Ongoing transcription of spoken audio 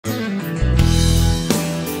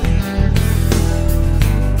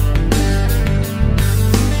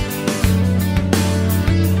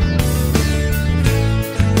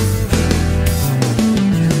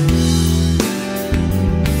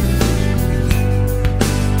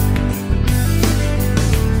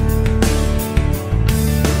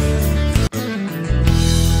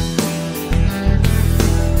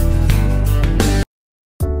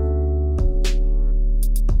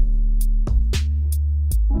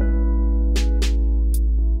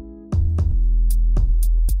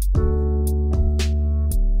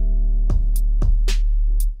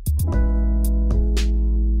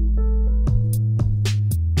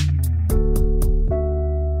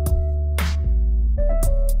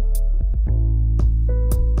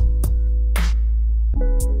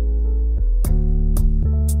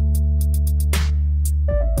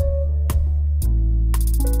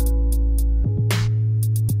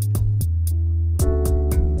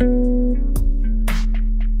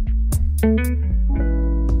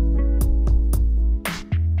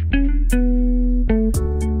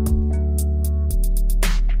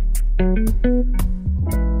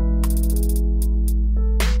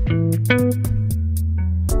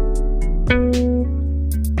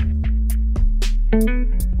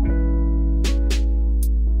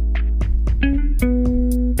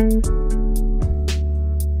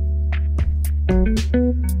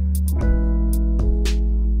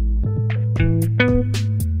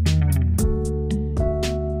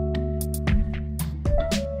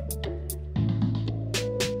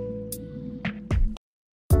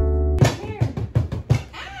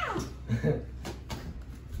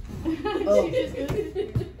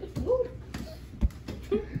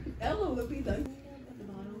Ella would be the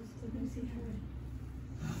bottles. Let me see her.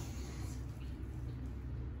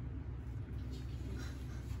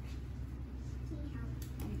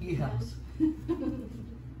 Yes.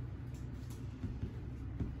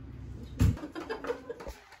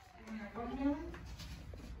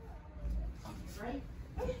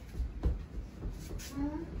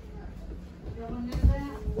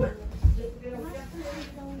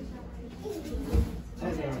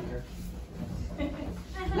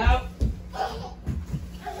 No.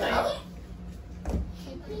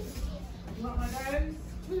 You want one of those?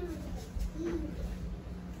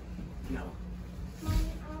 No.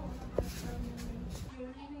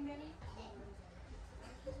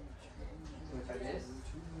 Like this?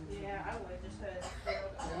 Yeah, I would just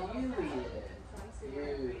You eat it.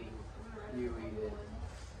 You eat it.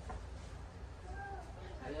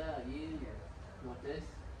 Yeah, you. Want this?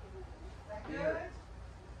 Here.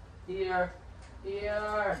 Here.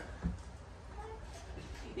 Here.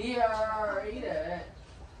 Here. Eat it.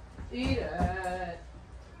 Eat it.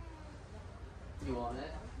 You want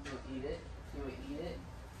it? You want to eat it? You want to eat it?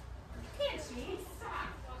 Can't she?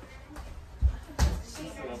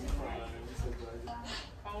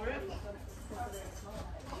 Oh, really?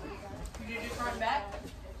 You do front and back?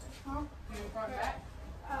 Huh? You do front and back?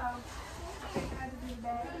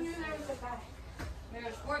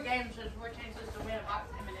 There's 4 games, there's 4 chances to win a box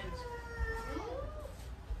of M&M's.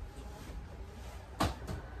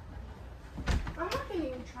 I'm not gonna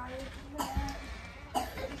even try it.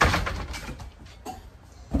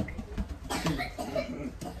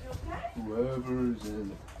 Whoever's in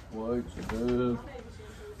whites or dead,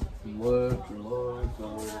 left or lights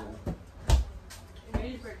on.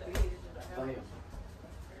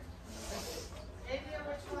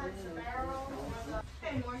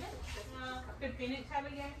 Hey, Morgan. Could Phoenix have a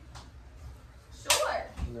game? Sure.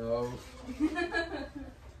 No. Do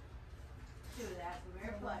that for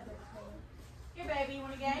Mary Play. Here, baby, you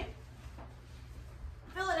want a game?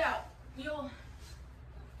 Fill it out. You'll.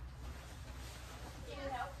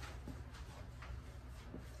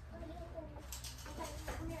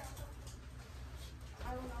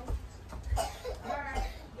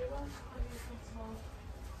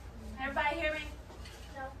 Everybody hear me?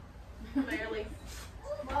 No. Barely.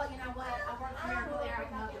 Well, you know what? I work for Miracle there. I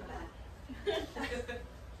can help you with that.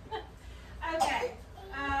 Okay.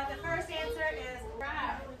 The first answer is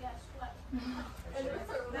right.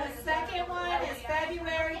 The second one is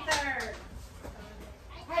February 3rd.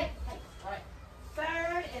 Hey,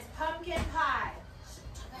 Third is pumpkin pie.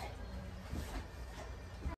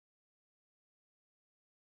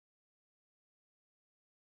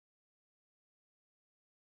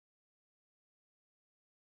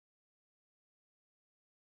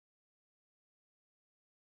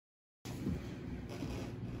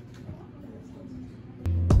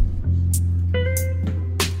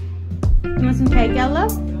 You want some cake, Ella?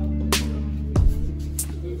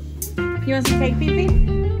 You want some cake, Fifi?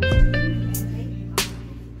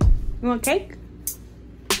 You want cake?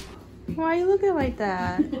 Why are you looking like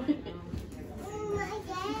that?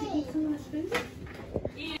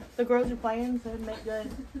 The girls are playing, so it'd make good.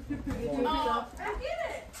 Oh, I get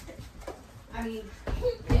it. I mean,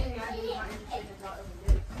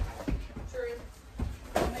 true.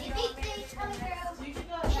 You should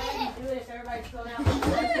go ahead and do it if everybody's going out.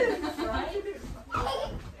 Right?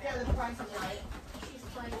 Yeah, the price is right. She's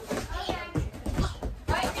playing.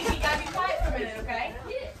 Right, Fifi, you gotta be quiet for a minute, okay?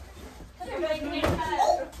 Everybody can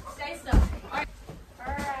stay still.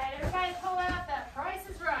 Alright, everybody pull out that Price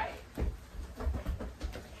is Right.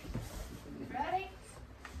 Ready?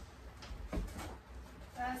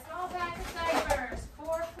 Small pack of diapers,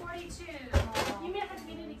 $4.42. you may have to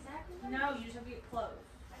get it exactly. No, you just have to get close.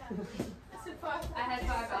 I had $5.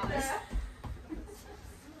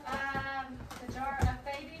 The jar of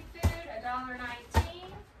baby food, $1.19.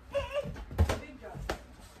 Big jar.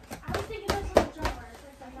 I was thinking this was a jar. It's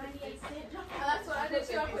like a 98-cent jar. That's what I did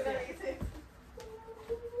too. I put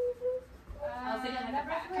that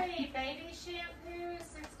number 3, baby shampoo,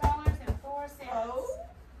 $6.04. Oh.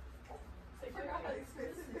 I forgot how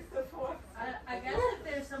expensive this stuff was. I guess if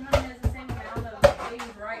there's someone who has the same amount of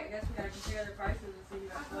babies, right, I guess we gotta compare their prices and see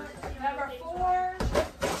what's what. Number 4,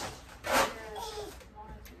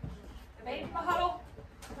 the baby bottle,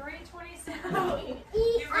 $3.27.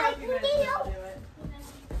 You really do it.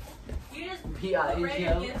 You just write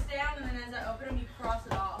your gifts down, and then as I open them, you cross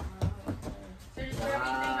it off. So just whatever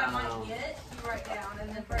you think I might get, you write down, and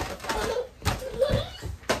then press the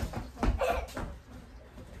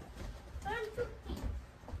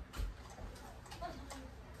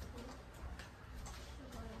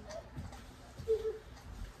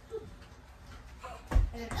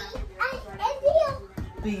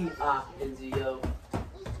B-I-N-Z-O.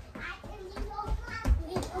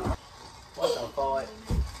 What the fuck?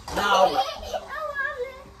 No!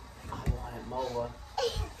 I want it more.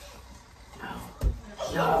 No.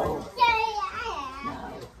 No.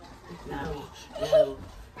 No. It's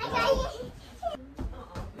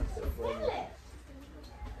so funny.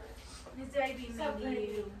 His baby made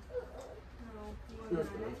you.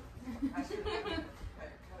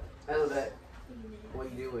 Hello, Beck. What are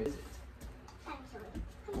you doing?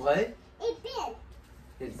 What? It bends.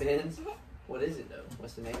 It bends? What is it though?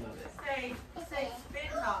 What's the name of it? Say spin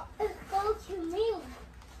top. Go to me.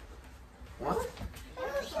 What?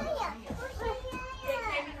 I'll show you. It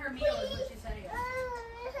came in her meal, is what she said.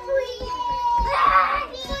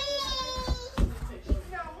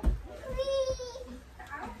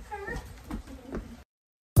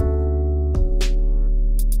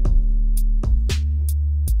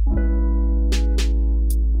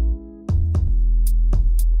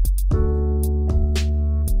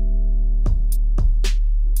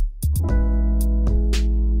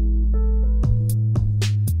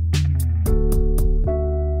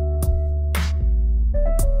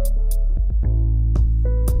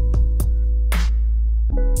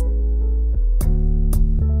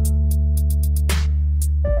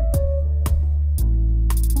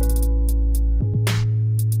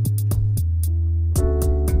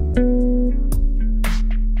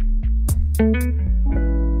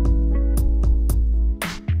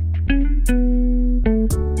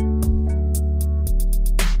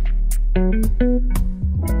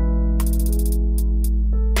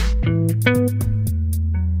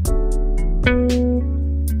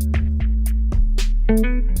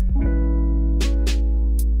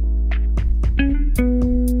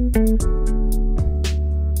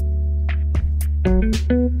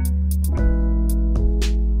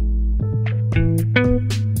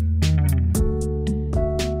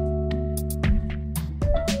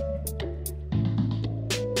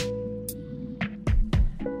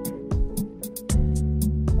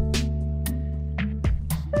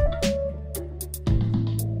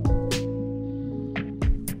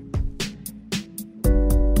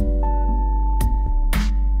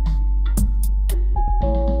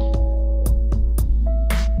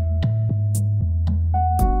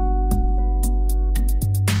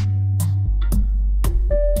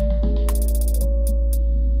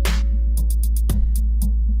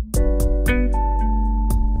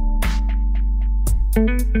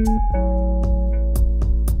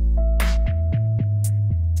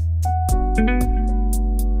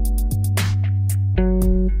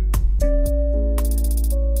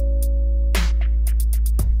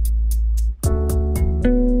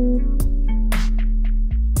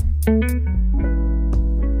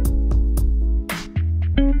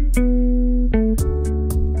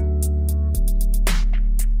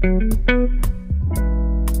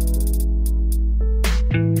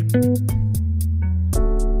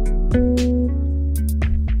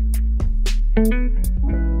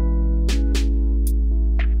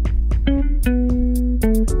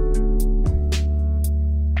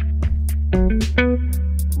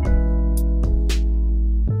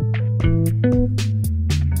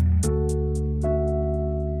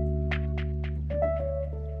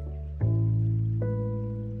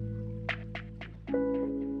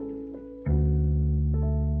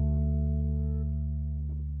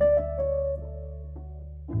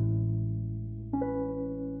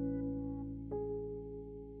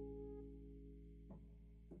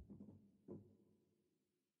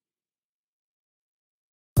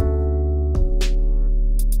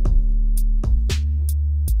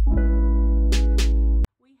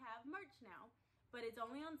 But it's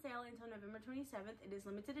only on sale until November 27th. It is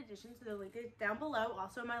limited edition, so the link is down below.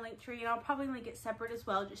 Also my link tree, and I'll probably link it separate as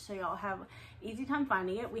well, just so y'all have easy time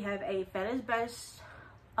finding it. We have a Feta's Best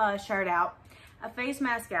shirt out, a face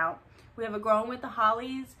mask out. We have a Growing with the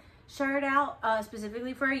Hollies shirt out,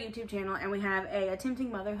 specifically for our YouTube channel, and we have a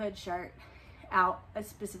Attempting Motherhood shirt out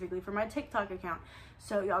specifically for my TikTok account.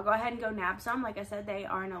 So y'all go ahead and go nab some. Like I said, they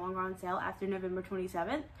are no longer on sale after November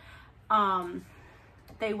 27th.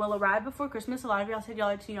 They will arrive before Christmas. A lot of y'all said y'all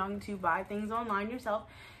are too young to buy things online yourself,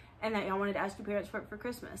 and that y'all wanted to ask your parents for it for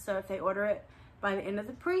Christmas. So if they order it by the end of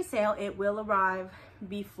the pre-sale, it will arrive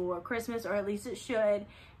before Christmas, or at least it should.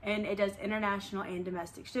 And it does international and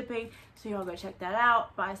domestic shipping. So y'all go check that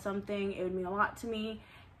out, buy something. It would mean a lot to me.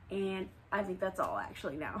 And I think that's all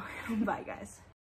actually now. Bye guys.